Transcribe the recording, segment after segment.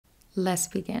Let's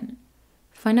begin.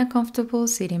 Find a comfortable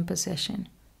sitting position.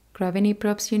 Grab any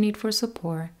props you need for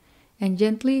support and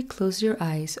gently close your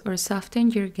eyes or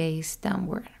soften your gaze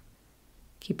downward.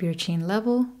 Keep your chin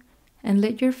level and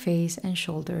let your face and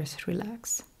shoulders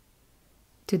relax.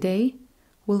 Today,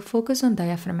 we'll focus on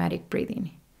diaphragmatic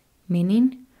breathing,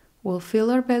 meaning we'll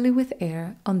fill our belly with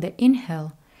air on the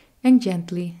inhale and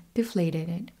gently deflate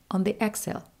it on the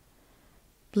exhale.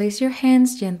 Place your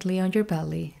hands gently on your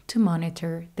belly to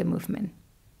monitor the movement.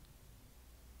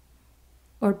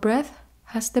 Our breath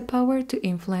has the power to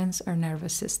influence our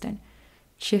nervous system,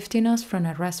 shifting us from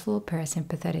a restful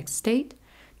parasympathetic state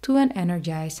to an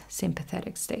energized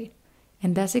sympathetic state.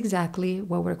 And that's exactly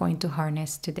what we're going to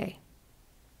harness today.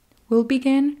 We'll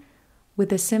begin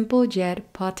with a simple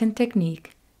yet potent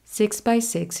technique,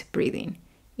 6x6 breathing.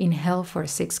 Inhale for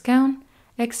 6 count,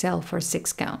 exhale for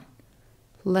 6 count.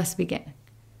 Let's begin.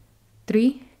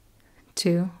 3,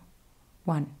 2,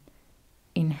 1.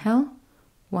 Inhale,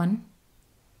 1,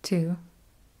 2,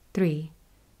 3,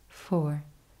 4,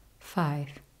 5,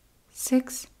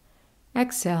 6.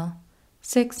 Exhale,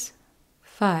 6,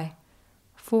 5,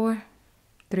 4,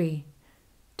 3,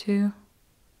 2,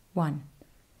 1.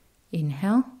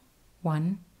 Inhale,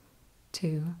 1,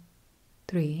 2,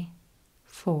 3,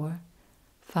 4,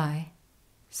 5,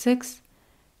 6.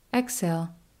 Exhale,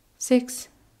 6,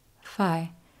 5,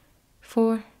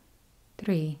 4,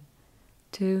 3,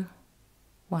 2,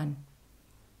 1.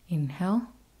 Inhale,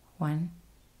 1,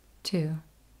 2,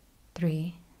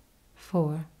 3,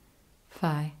 4,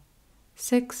 5,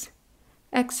 6.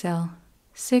 Exhale,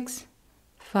 6,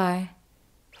 5,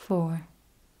 4,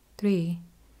 3,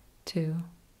 2,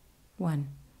 1.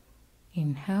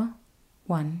 Inhale,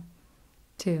 1,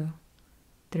 2,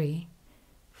 3,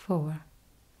 4,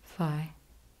 5,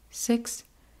 6.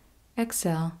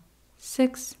 Exhale,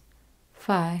 6,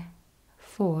 5,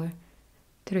 4,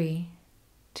 3,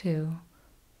 2,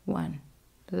 1.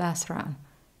 Last round.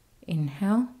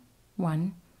 Inhale,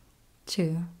 1,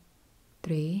 2,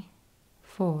 3,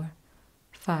 4,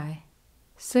 5,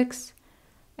 6.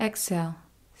 Exhale,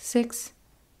 6,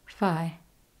 5,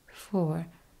 4,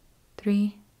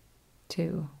 3,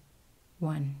 2,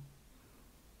 1.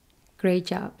 Great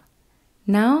job.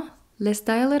 Now, let's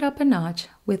dial it up a notch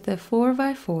with the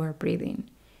 4x4 breathing.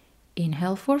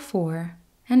 Inhale for 4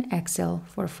 and exhale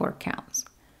for 4 counts.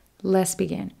 Let's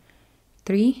begin.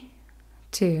 3,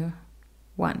 2,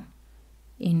 1.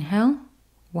 Inhale,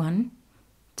 1,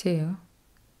 2,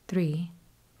 3,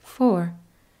 4.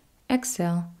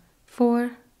 Exhale,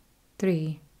 4,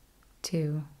 3,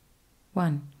 2,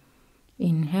 1.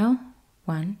 Inhale,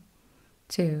 1,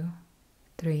 2,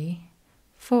 3,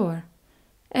 4.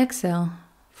 Exhale,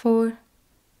 4,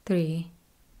 3,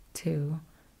 2,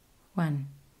 1.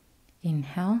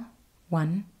 Inhale,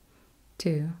 1,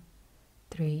 2,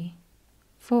 3,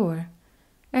 4.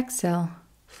 Exhale,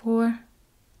 4,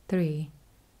 3,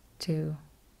 2,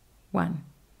 1.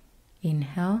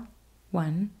 Inhale,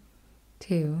 1,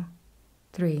 2,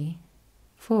 3,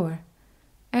 4.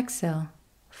 Exhale,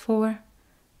 4,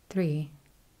 3,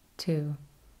 2,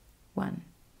 1.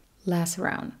 Last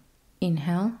round.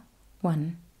 Inhale,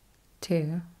 1,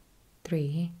 2,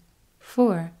 3,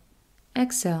 4.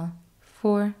 Exhale,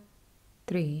 4,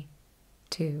 3,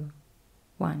 2,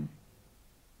 1.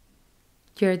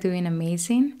 You're doing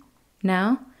amazing.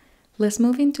 Now, let's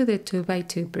move into the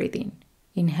 2x2 breathing.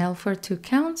 Inhale for 2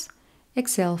 counts,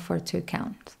 exhale for 2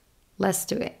 counts. Let's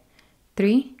do it.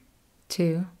 3,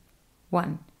 2,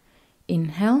 1.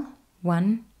 Inhale,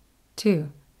 1,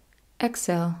 2.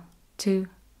 Exhale, 2,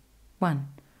 1.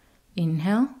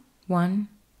 Inhale, 1,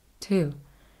 2.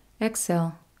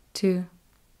 Exhale, 2,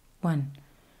 1.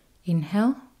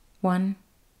 Inhale, 1,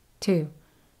 2.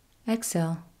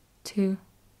 Exhale, 2,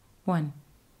 1.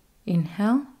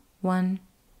 Inhale, 1,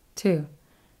 2.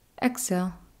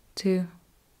 Exhale, 2,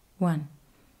 1.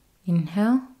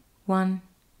 Inhale, 1,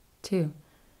 2.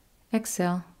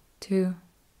 Exhale, 2,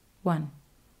 1.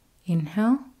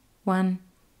 Inhale, 1,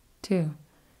 2.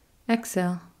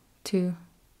 Exhale, 2,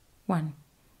 1.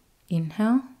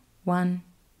 Inhale, 1,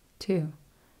 2.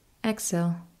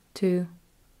 Exhale, 2,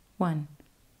 1.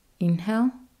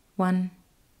 Inhale, 1,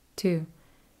 2.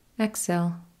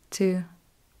 Exhale, 2,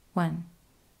 1.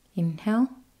 Inhale,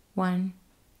 1,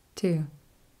 2.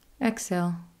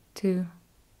 Exhale, 2,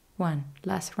 1.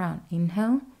 Last round.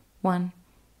 Inhale, 1,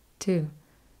 2.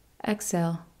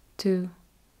 Exhale, 2,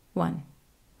 1.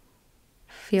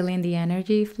 Feeling the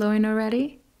energy flowing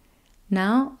already?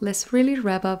 Now, let's really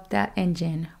rev up that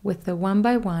engine with the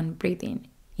 1x1 breathing.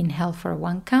 Inhale for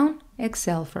 1 count,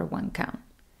 exhale for 1 count.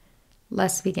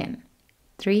 Let's begin.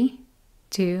 3,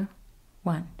 2,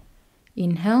 1.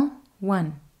 Inhale,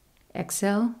 1.